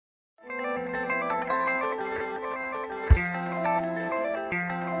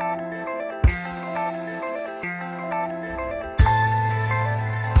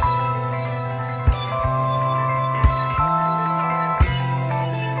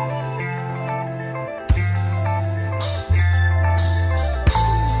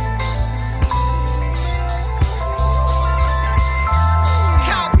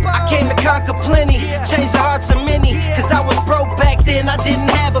aplenty, change the hearts of many. Cause I was broke back then, I didn't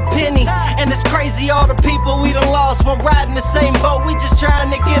have a penny. And it's crazy all the people we done lost. We're riding the same boat, we just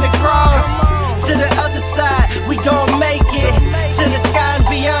trying to get across. To the other side, we gon' make it. To the sky and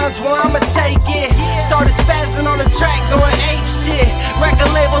beyond's where I'ma take it. Started spazzing on the track, going ape shit.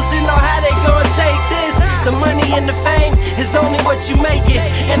 Record labels didn't know how they gon' take this. The money and the fame is only what you make it.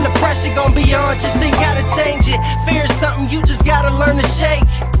 And the pressure gon' be on, just think how to change it. Fear is something you just gotta learn to shake.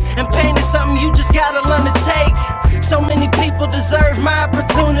 And pain is something you just gotta learn to take. So many people deserve my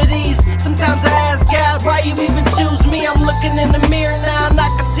opportunities. Sometimes I ask God, why you even choose me? I'm looking in the mirror now and I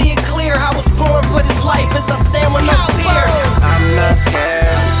can see it clear. I was born for this life as I stand with no fear. I'm not scared,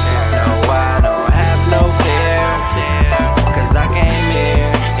 no, I don't have no fear. Cause I came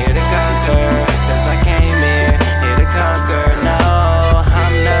here to conquer. Cause I came here to conquer. No,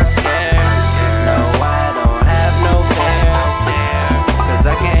 I'm not scared, no, I don't have no fear. Cause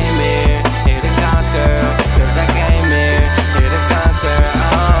I came here to conquer. Cause I came here to conquer.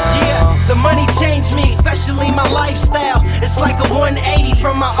 Yeah, the money changed me, especially my lifestyle. It's like a 180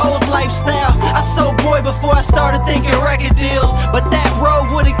 from my old lifestyle. I sold boy before I started thinking record deals. But that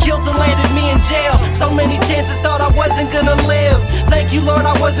road would've killed and landed me in jail. So many chances thought I wasn't gonna live. Thank you Lord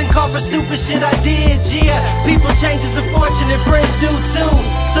I wasn't caught for stupid shit I did. Yeah, people change is unfortunate, friends do too.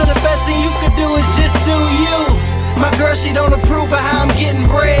 So the best thing you could do is just do you. My girl, she don't approve of how I'm getting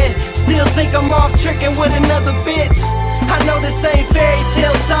bread. Still think I'm off tricking with another bitch. I know this ain't fairy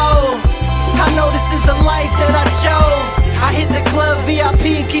tale told. I know this is the life that I chose. I hit the club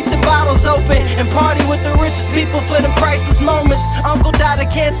VIP and keep the bottles open. And party with the richest people for the priceless moments. Uncle died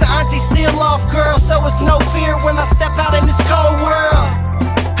of cancer, auntie still off girl. So it's no fear when I step out in this cold world.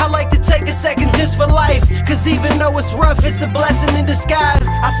 I like to take a second just for life. Cause even though it's rough, it's a blessing in disguise.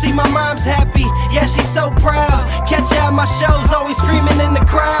 I see my mom's happy, yeah she's so proud. Catch her at my shows, always screaming in the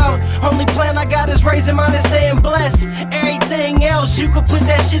crowd. Only plan I got is raising mine and staying blessed. Everything else, you could put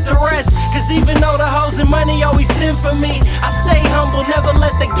that shit to rest. Cause even though the hoes and money always send for me, I stay humble, never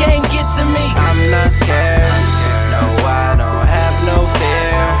let the game get to me. I'm not scared, no I don't have no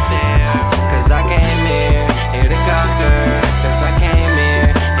fear. Cause I came here to conquer.